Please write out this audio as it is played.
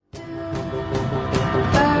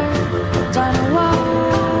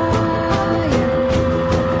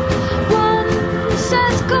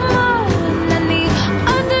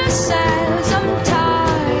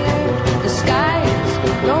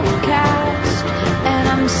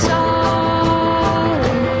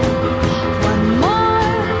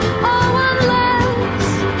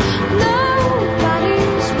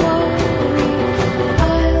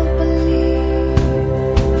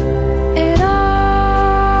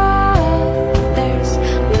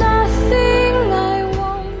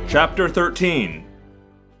Chapter 13.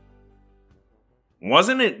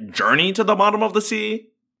 Wasn't it Journey to the Bottom of the Sea?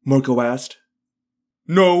 Marco asked.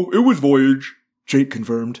 No, it was Voyage, Jake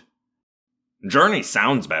confirmed. Journey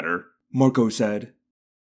sounds better, Marco said.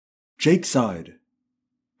 Jake sighed.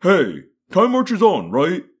 Hey, time marches on,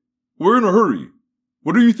 right? We're in a hurry.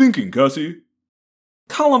 What are you thinking, Cassie?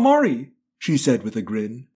 Calamari, she said with a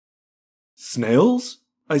grin. Snails?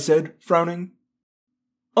 I said, frowning.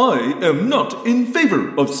 I am not in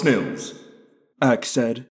favor of snails, Axe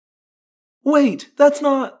said. Wait, that's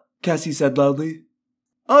not, Cassie said loudly.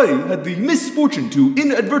 I had the misfortune to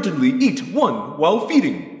inadvertently eat one while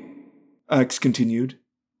feeding, Axe continued.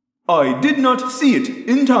 I did not see it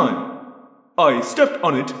in time. I stepped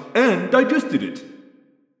on it and digested it.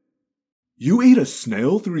 You ate a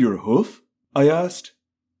snail through your hoof? I asked.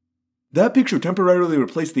 That picture temporarily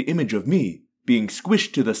replaced the image of me being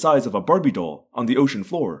squished to the size of a Barbie doll on the ocean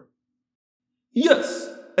floor. Yes,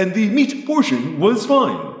 and the meat portion was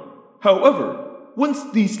fine. However,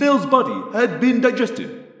 once the snail's body had been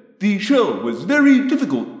digested, the shell was very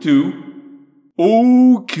difficult to...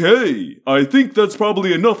 Okay, I think that's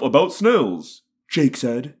probably enough about snails, Jake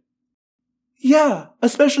said. Yeah,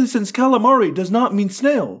 especially since calamari does not mean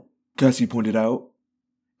snail, Cassie pointed out.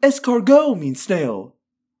 Escargot means snail.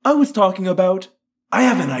 I was talking about... I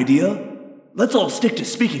have an idea. Let's all stick to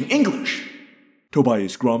speaking English,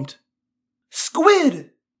 Tobias grumped.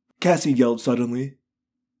 Squid! Cassie yelled suddenly.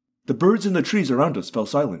 The birds in the trees around us fell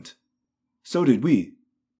silent. So did we.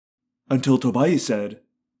 Until Tobias said,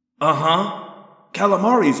 Uh-huh.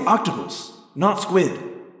 Calamari's octopus, not squid.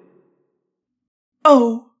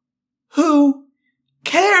 Oh, who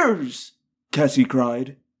cares? Cassie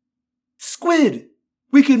cried. Squid!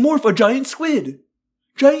 We can morph a giant squid!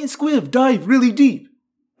 Giant squid dive really deep,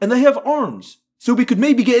 and they have arms, so we could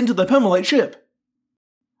maybe get into the Pemelite ship.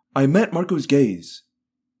 I met Marco's gaze.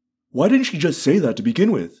 Why didn't she just say that to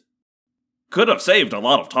begin with? Could have saved a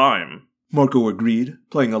lot of time, Marco agreed,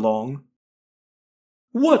 playing along.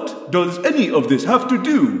 What does any of this have to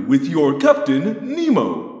do with your Captain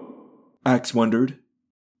Nemo? Axe wondered.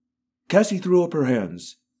 Cassie threw up her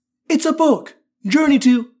hands. It's a book! Journey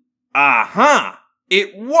to... Aha!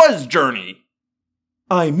 It was Journey!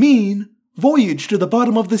 I mean, Voyage to the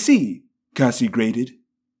Bottom of the Sea, Cassie grated.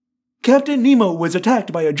 Captain Nemo was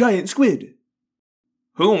attacked by a giant squid.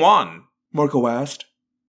 Who won? Marco asked.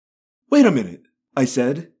 Wait a minute, I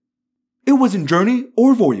said. It wasn't Journey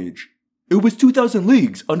or Voyage. It was 2,000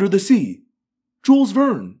 Leagues Under the Sea. Jules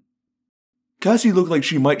Verne. Cassie looked like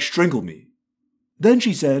she might strangle me. Then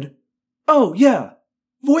she said, Oh, yeah,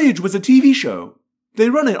 Voyage was a TV show. They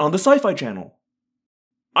run it on the Sci-Fi Channel.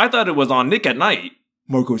 I thought it was on Nick at Night,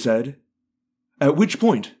 Marco said. At which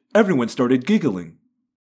point, everyone started giggling.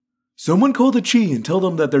 Someone call the Chi and tell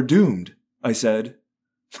them that they're doomed, I said.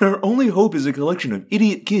 Their only hope is a collection of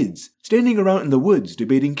idiot kids standing around in the woods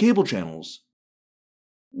debating cable channels.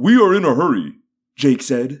 We are in a hurry, Jake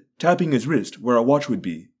said, tapping his wrist where a watch would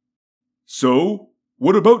be. So,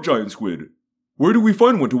 what about giant squid? Where do we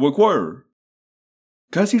find one to acquire?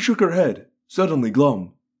 Cassie shook her head, suddenly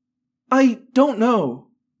glum. I don't know.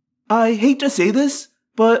 I hate to say this,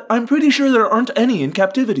 but I'm pretty sure there aren't any in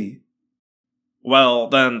captivity. Well,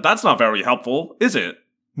 then that's not very helpful, is it?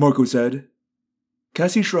 Marco said.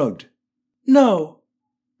 Cassie shrugged. No.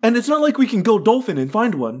 And it's not like we can go dolphin and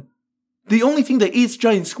find one. The only thing that eats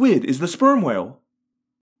giant squid is the sperm whale.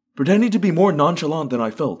 Pretending to be more nonchalant than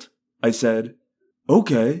I felt, I said,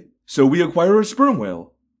 Okay, so we acquire a sperm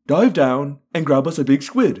whale, dive down, and grab us a big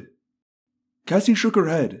squid. Cassie shook her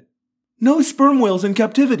head. No sperm whales in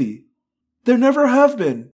captivity. There never have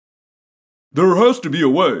been. There has to be a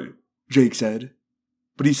way, Jake said,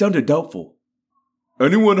 but he sounded doubtful.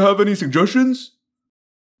 Anyone have any suggestions?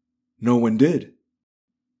 No one did.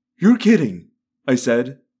 You're kidding, I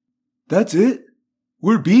said. That's it?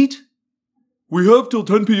 We're beat? We have till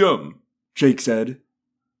 10 p.m., Jake said.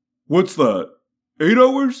 What's that? 8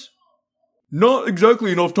 hours? Not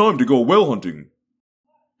exactly enough time to go whale hunting.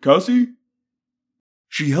 Cassie?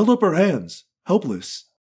 She held up her hands, helpless.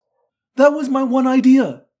 That was my one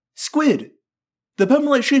idea. Squid. The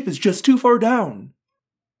Pemelite ship is just too far down.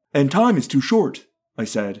 And time is too short, I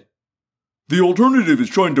said. The alternative is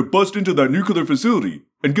trying to bust into that nuclear facility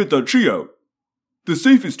and get that Chi out. The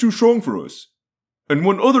safe is too strong for us. And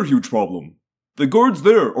one other huge problem. The guards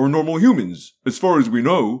there are normal humans, as far as we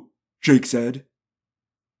know, Jake said.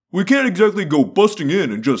 We can't exactly go busting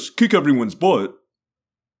in and just kick everyone's butt.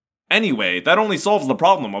 Anyway, that only solves the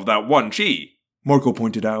problem of that one Chi, Marco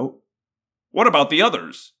pointed out. What about the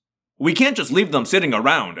others? We can't just leave them sitting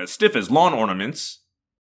around as stiff as lawn ornaments.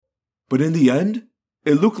 But in the end,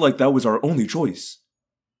 it looked like that was our only choice.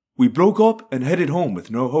 We broke up and headed home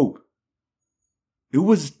with no hope. It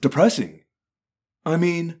was depressing. I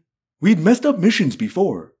mean, we'd messed up missions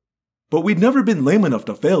before, but we'd never been lame enough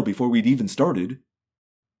to fail before we'd even started.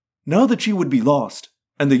 Now that she would be lost,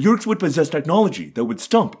 and the Yeerks would possess technology that would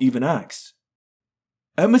stump even Axe.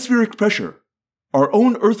 Atmospheric pressure, our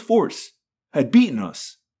own Earth force, had beaten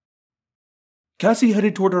us. Cassie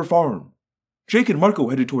headed toward her farm. Jake and Marco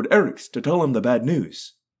headed toward Eric's to tell him the bad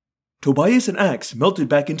news. Tobias and Axe melted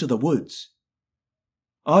back into the woods.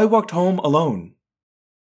 I walked home alone.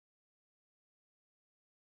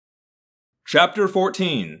 Chapter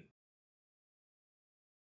 14.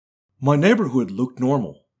 My neighborhood looked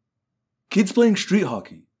normal. Kids playing street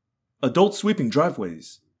hockey, adults sweeping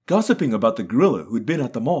driveways, gossiping about the gorilla who'd been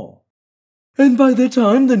at the mall. And by the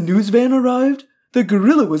time the news van arrived, the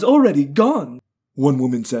gorilla was already gone, one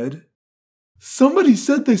woman said. Somebody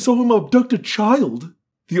said they saw him abduct a child,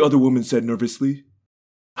 the other woman said nervously.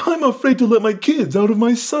 I'm afraid to let my kids out of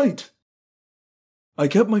my sight. I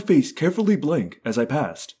kept my face carefully blank as I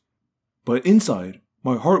passed, but inside,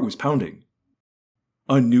 my heart was pounding.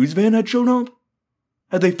 A news van had shown up?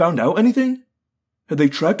 Had they found out anything? Had they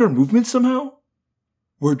tracked our movements somehow?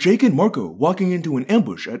 Were Jake and Marco walking into an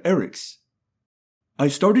ambush at Eric's? I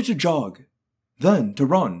started to jog, then to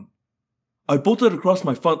run. I bolted across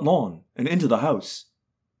my front lawn and into the house.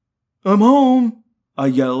 I'm home, I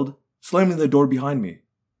yelled, slamming the door behind me.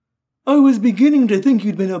 I was beginning to think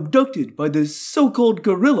you'd been abducted by this so-called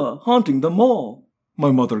gorilla haunting the mall,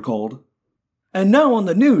 my mother called. And now on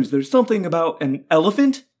the news there's something about an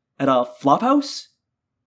elephant at a flophouse?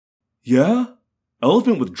 Yeah?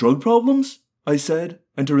 Elephant with drug problems? I said,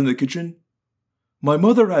 entering the kitchen. My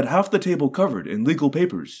mother had half the table covered in legal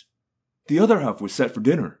papers. The other half was set for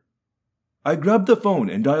dinner. I grabbed the phone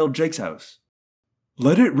and dialed Jake's house.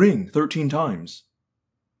 Let it ring 13 times.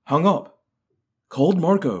 Hung up. Called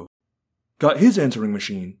Marco. Got his answering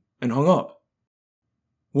machine and hung up.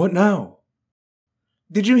 What now?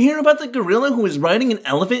 Did you hear about the gorilla who was riding an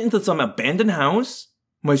elephant into some abandoned house?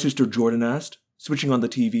 My sister Jordan asked, switching on the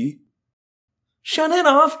TV. Shut it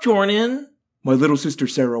off, Jordan, my little sister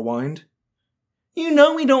Sarah whined. You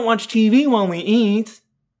know we don't watch TV while we eat.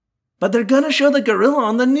 But they're gonna show the gorilla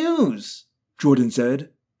on the news, Jordan said,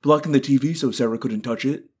 blocking the TV so Sarah couldn't touch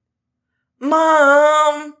it.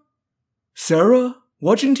 Mom! Sarah,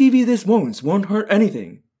 watching TV this once won't hurt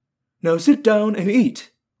anything. Now sit down and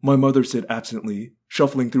eat, my mother said absently,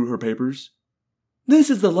 shuffling through her papers. This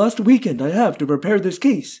is the last weekend I have to prepare this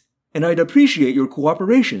case, and I'd appreciate your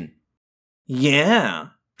cooperation. Yeah,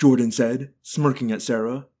 Jordan said, smirking at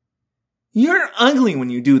Sarah. You're ugly when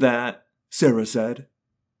you do that, Sarah said.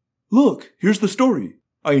 Look, here's the story,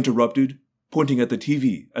 I interrupted, pointing at the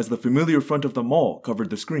TV as the familiar front of the mall covered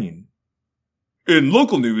the screen. In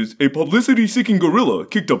local news, a publicity-seeking gorilla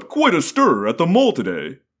kicked up quite a stir at the mall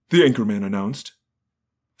today, the anchorman announced.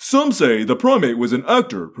 Some say the primate was an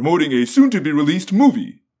actor promoting a soon-to-be-released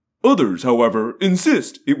movie. Others, however,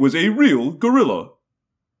 insist it was a real gorilla.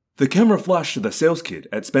 The camera flashed to the sales kid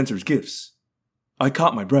at Spencer's Gifts. I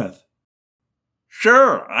caught my breath.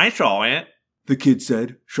 Sure, I saw it, the kid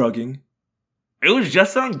said, shrugging. It was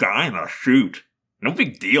just some guy in a suit. No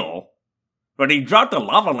big deal. But he dropped a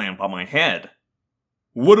lava lamp on my head.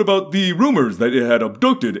 What about the rumors that it had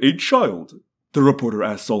abducted a child? The reporter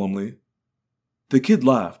asked solemnly. The kid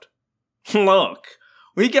laughed. Look,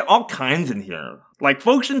 we get all kinds in here, like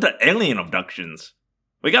folks into alien abductions.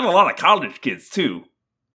 We got a lot of college kids, too.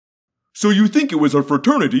 So you think it was a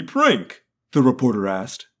fraternity prank? The reporter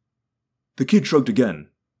asked. The kid shrugged again.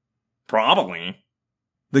 Probably.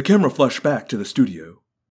 The camera flashed back to the studio.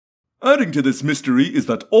 Adding to this mystery is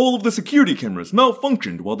that all of the security cameras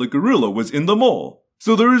malfunctioned while the gorilla was in the mall,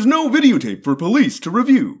 so there is no videotape for police to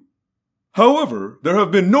review. However, there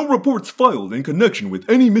have been no reports filed in connection with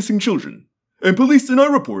any missing children, and police deny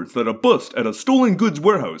reports that a bust at a stolen goods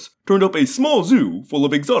warehouse turned up a small zoo full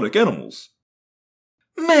of exotic animals.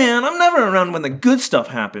 Man, I'm never around when the good stuff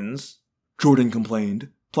happens, Jordan complained,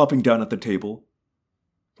 plopping down at the table.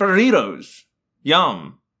 Burritos.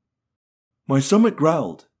 Yum. My stomach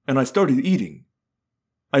growled, and I started eating.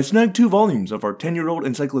 I snagged 2 volumes of our 10-year-old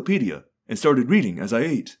encyclopedia and started reading as I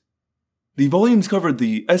ate. The volumes covered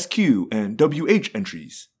the SQ and WH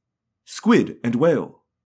entries, squid and whale.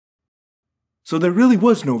 So there really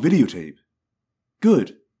was no videotape.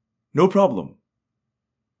 Good. No problem.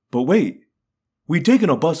 But wait. We'd taken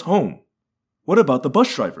a bus home. What about the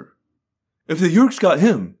bus driver? If the Yeerks got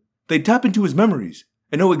him, they'd tap into his memories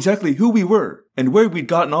and know exactly who we were and where we'd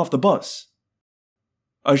gotten off the bus.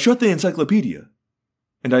 I shut the encyclopedia,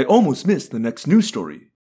 and I almost missed the next news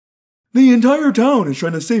story. The entire town is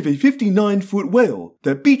trying to save a 59-foot whale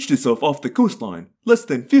that beached itself off the coastline less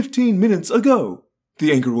than 15 minutes ago, the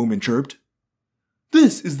anchorwoman chirped.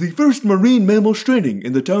 This is the first marine mammal stranding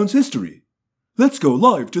in the town's history. Let's go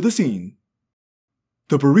live to the scene.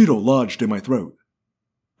 The burrito lodged in my throat.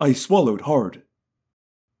 I swallowed hard.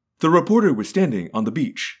 The reporter was standing on the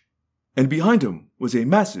beach, and behind him was a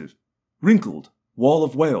massive, wrinkled wall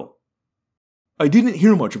of whale. I didn't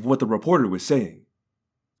hear much of what the reporter was saying.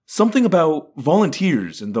 Something about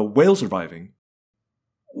volunteers and the whale surviving.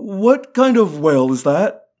 What kind of whale is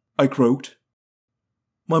that? I croaked.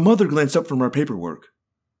 My mother glanced up from her paperwork.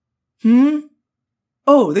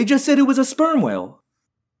 Oh, they just said it was a sperm whale.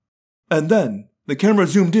 And then the camera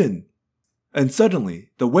zoomed in, and suddenly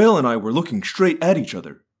the whale and I were looking straight at each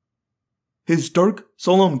other. His dark,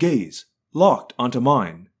 solemn gaze locked onto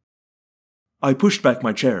mine. I pushed back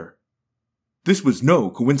my chair. This was no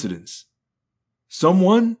coincidence.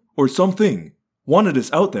 Someone or something wanted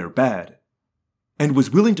us out there bad, and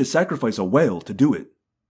was willing to sacrifice a whale to do it.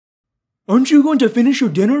 Aren't you going to finish your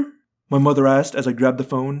dinner? My mother asked as I grabbed the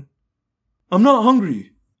phone. I'm not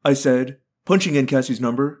hungry, I said, punching in Cassie's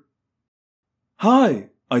number. Hi,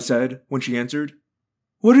 I said when she answered.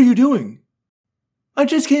 What are you doing? I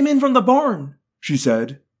just came in from the barn, she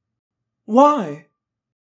said. Why?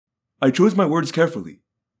 I chose my words carefully.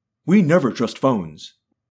 We never trust phones.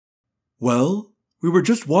 Well, we were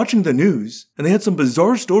just watching the news, and they had some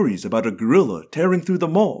bizarre stories about a gorilla tearing through the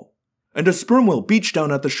mall, and a sperm whale beached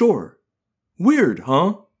down at the shore. Weird,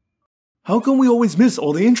 huh? How come we always miss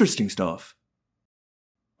all the interesting stuff?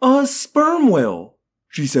 A sperm whale,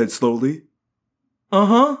 she said slowly.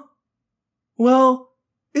 Uh-huh. Well,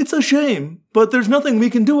 it's a shame, but there's nothing we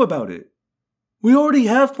can do about it. We already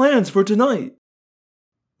have plans for tonight.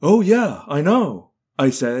 Oh yeah, I know, I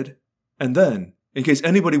said, and then, in case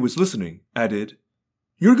anybody was listening, added,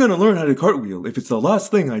 You're gonna learn how to cartwheel if it's the last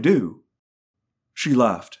thing I do. She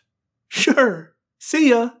laughed. Sure, see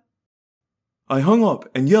ya. I hung up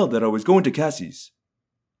and yelled that I was going to Cassie's.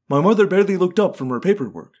 My mother barely looked up from her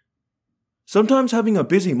paperwork. Sometimes having a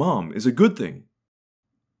busy mom is a good thing.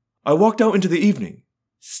 I walked out into the evening,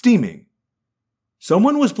 steaming.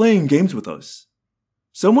 Someone was playing games with us.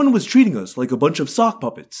 Someone was treating us like a bunch of sock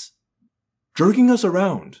puppets, jerking us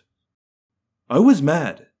around. I was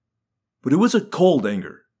mad, but it was a cold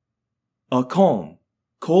anger. A calm,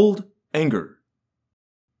 cold anger.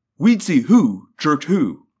 We'd see who jerked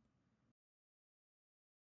who.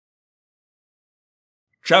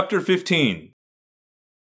 Chapter 15.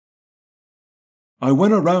 I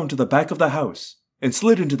went around to the back of the house and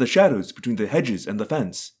slid into the shadows between the hedges and the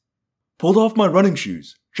fence, pulled off my running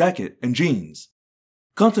shoes, jacket, and jeans,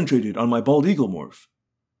 concentrated on my bald eagle morph.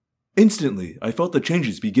 Instantly, I felt the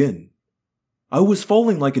changes begin. I was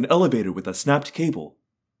falling like an elevator with a snapped cable.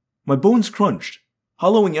 My bones crunched,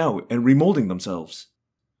 hollowing out and remolding themselves.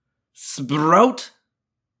 Sprout!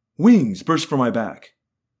 Wings burst from my back.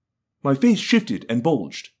 My face shifted and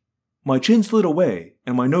bulged. My chin slid away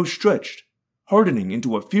and my nose stretched, hardening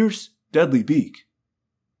into a fierce, deadly beak.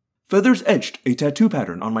 Feathers etched a tattoo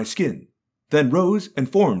pattern on my skin, then rose and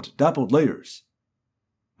formed dappled layers.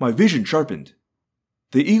 My vision sharpened.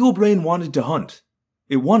 The eagle brain wanted to hunt.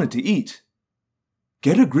 It wanted to eat.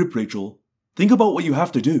 Get a grip, Rachel. Think about what you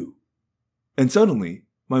have to do. And suddenly,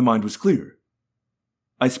 my mind was clear.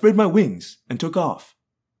 I spread my wings and took off.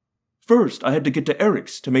 First, I had to get to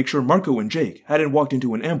Eric's to make sure Marco and Jake hadn't walked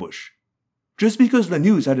into an ambush. Just because the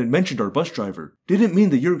news hadn't mentioned our bus driver didn't mean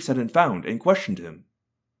the Yeerks hadn't found and questioned him.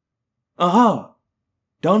 Aha!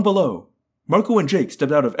 Down below, Marco and Jake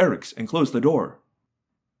stepped out of Eric's and closed the door.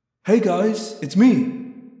 Hey guys, it's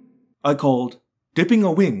me, I called, dipping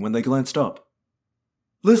a wing when they glanced up.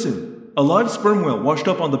 Listen, a live sperm whale washed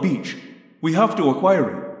up on the beach. We have to acquire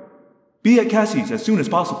it. Be at Cassie's as soon as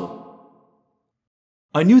possible.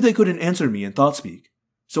 I knew they couldn't answer me in Thoughtspeak,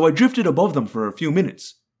 so I drifted above them for a few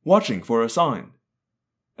minutes, watching for a sign.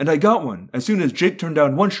 And I got one as soon as Jake turned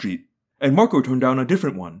down one street and Marco turned down a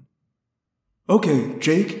different one. Okay,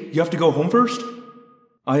 Jake, you have to go home first?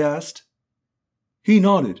 I asked. He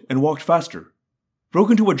nodded and walked faster,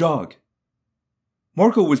 broke into a jog.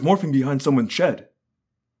 Marco was morphing behind someone's shed.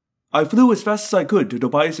 I flew as fast as I could to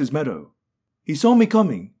Tobias's meadow. He saw me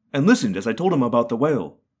coming and listened as I told him about the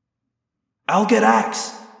whale. I'll get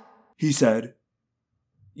Axe, he said.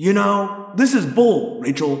 You know, this is bull,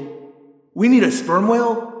 Rachel. We need a sperm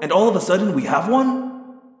whale, and all of a sudden we have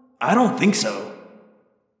one? I don't think so.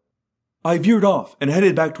 I veered off and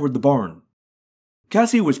headed back toward the barn.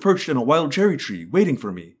 Cassie was perched in a wild cherry tree waiting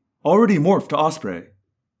for me, already morphed to Osprey.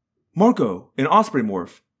 Marco, an Osprey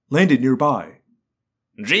morph, landed nearby.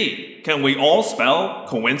 Gee, can we all spell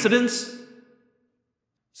coincidence?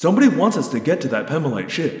 Somebody wants us to get to that Pemelite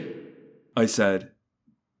ship, I said.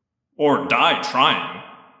 Or die trying,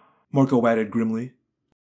 Marco added grimly.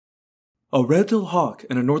 A red-tailed hawk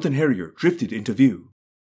and a northern harrier drifted into view.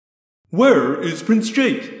 Where is Prince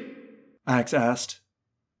Jake? Axe asked.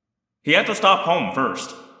 He had to stop home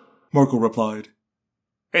first, Marco replied.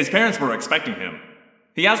 His parents were expecting him.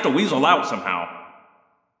 He has to weasel out somehow.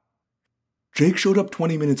 Jake showed up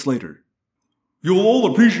 20 minutes later. You'll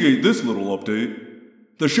all appreciate this little update.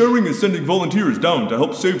 The Sharing is sending volunteers down to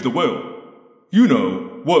help save the whale. You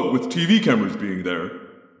know, what with TV cameras being there,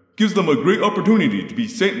 gives them a great opportunity to be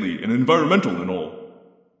saintly and environmental and all.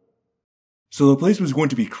 So the place was going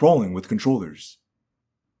to be crawling with controllers.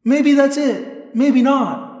 Maybe that's it, maybe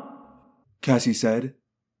not, Cassie said.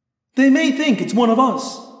 They may think it's one of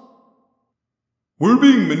us. We're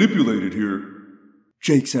being manipulated here,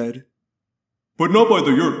 Jake said. But not by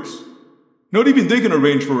the Yeerks. Not even they can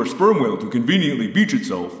arrange for a sperm whale to conveniently beach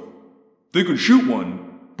itself. They could shoot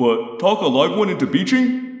one, but talk a live one into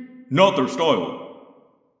beaching? Not their style.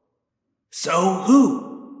 So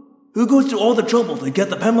who? Who goes to all the trouble to get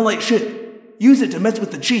the Pemelite ship, use it to mess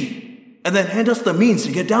with the chief, and then hand us the means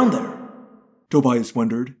to get down there? Tobias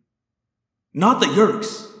wondered. Not the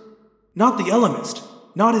Yeerks. Not the Elemist.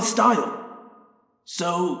 Not his style.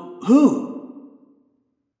 So who?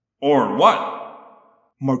 Or what?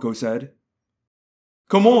 Marco said.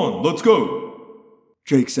 Come on, let's go,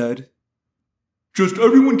 Jake said. Just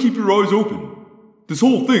everyone keep your eyes open. This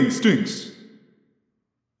whole thing stinks.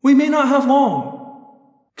 We may not have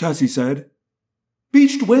long, Cassie said.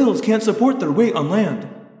 Beached whales can't support their weight on land.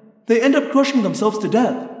 They end up crushing themselves to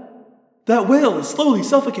death. That whale is slowly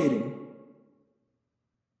suffocating.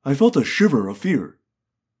 I felt a shiver of fear.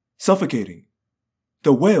 Suffocating.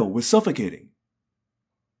 The whale was suffocating.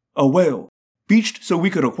 A whale, beached so we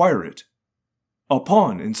could acquire it. A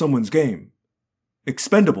pawn in someone's game.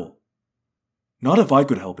 Expendable. Not if I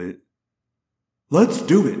could help it. Let's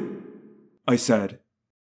do it, I said.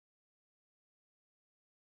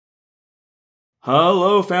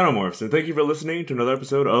 Hello, Animorphs, and thank you for listening to another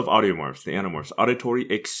episode of Audiomorphs, the Animorphs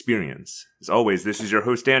auditory experience. As always, this is your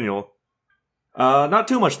host, Daniel. Not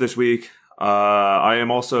too much this week. I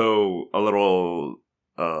am also a little,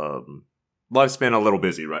 life's been a little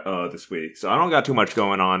busy this week, so I don't got too much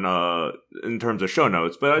going on in terms of show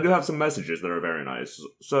notes, but I do have some messages that are very nice.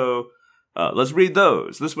 So let's read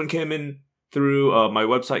those. This one came in through my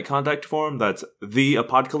website contact form. That's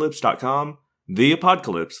theapocalypse.com. The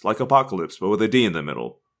Apocalypse, like apocalypse, but with a D in the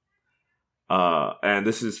middle. And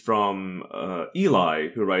this is from Eli,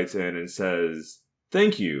 who writes in and says,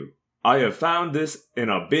 "Thank you. I have found this in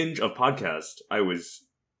a binge of podcasts. I was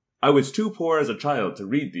too poor as a child to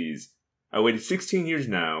read these. I waited 16 years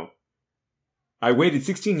now.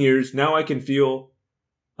 Now I can feel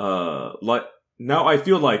now I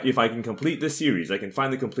feel like if I can complete this series, I can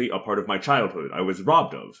finally complete a part of my childhood I was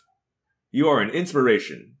robbed of. You are an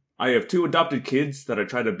inspiration. I have 2 adopted kids that I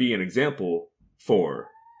try to be an example for.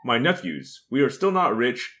 My nephews. We are still not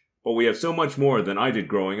rich, but we have so much more than I did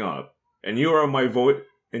growing up. And you are my voice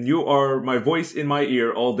in my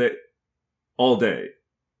ear all day.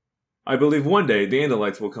 I believe one day the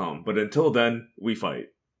Andalites will come, but until then, we fight."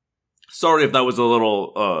 Sorry if that was a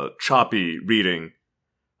little choppy reading.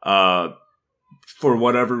 For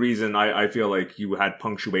whatever reason, I feel like you had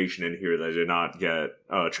punctuation in here that did not get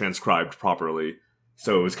transcribed properly.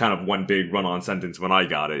 So it was kind of one big run-on sentence when I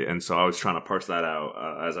got it, and so I was trying to parse that out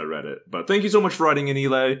as I read it. But thank you so much for writing in,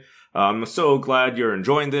 Eli. I'm so glad you're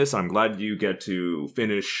enjoying this. I'm glad you get to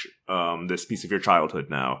finish this piece of your childhood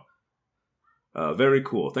now. Very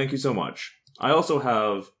cool. Thank you so much. I also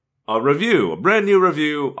have a brand new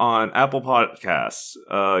review on Apple Podcasts.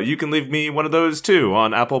 You can leave me one of those too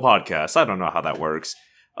on Apple Podcasts. I don't know how that works.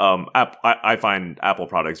 I find Apple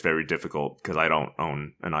products very difficult because I don't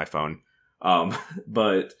own an iPhone.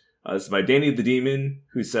 But it's by Danny the Demon,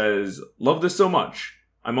 who says, "Love this so much.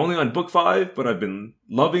 I'm only on book 5, but I've been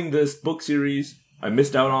loving this book series I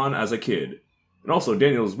missed out on as a kid. And also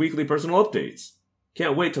Daniel's weekly personal updates.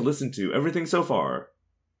 Can't wait to listen to everything so far."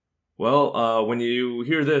 Well, when you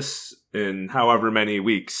hear this in however many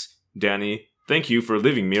weeks, Danny, thank you for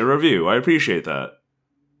leaving me a review. I appreciate that.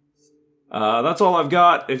 That's all I've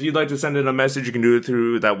got. If you'd like to send in a message, you can do it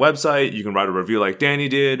through that website. You can write a review like Danny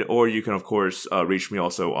did, or you can, of course, reach me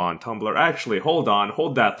also on Tumblr. Actually, hold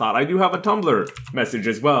that thought. I do have a Tumblr message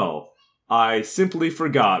as well. I simply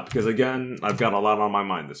forgot, because again, I've got a lot on my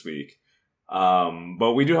mind this week.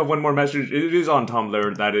 But we do have one more message. It is on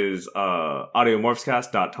Tumblr. That is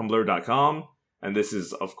audiomorphscast.tumblr.com. And this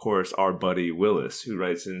is, of course, our buddy Willis, who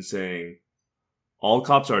writes in saying, all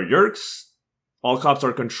cops are yerks? All cops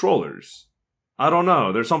are controllers? I don't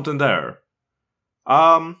know. There's something there.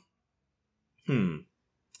 I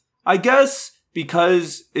guess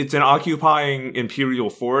because it's an occupying imperial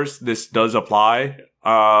force, this does apply.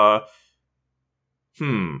 Let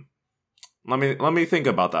me think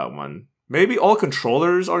about that one. Maybe all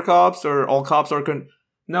controllers are cops, or all cops are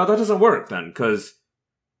No, that doesn't work then, because...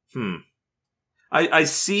 I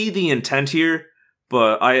see the intent here,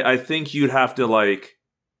 but I think you'd have to, like...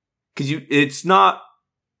 Because it's not...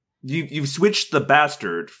 You've switched the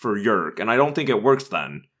bastard for yerk, and I don't think it works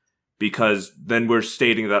then. Because then we're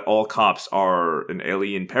stating that all cops are an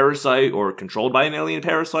alien parasite, or controlled by an alien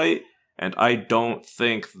parasite, and I don't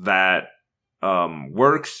think that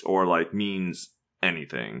works or, like, means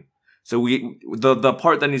anything. So the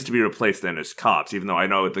part that needs to be replaced then is cops, even though I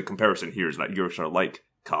know the comparison here is that yerks are like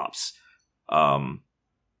cops.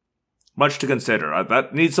 Much to consider.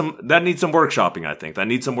 That needs some workshopping, I think. That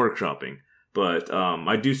needs some workshopping. But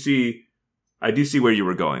I do see where you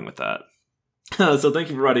were going with that. So thank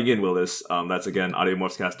you for writing in, Willis. That's again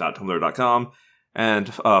audiomorphscast.tumblr.com.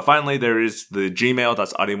 And finally, there is the Gmail.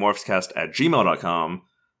 That's audiomorphscast@gmail.com.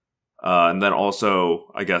 And then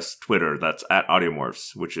also, I guess, Twitter. That's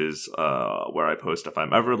 @audiomorphs, which is where I post if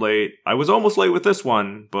I'm ever late. I was almost late with this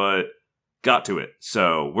one, but got to it.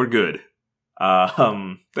 So we're good.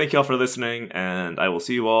 Thank you all for listening, and I will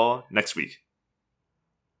see you all next week.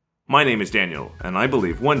 My name is Daniel, and I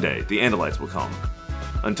believe one day the Andalites will come.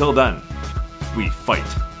 Until then, we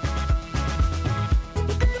fight.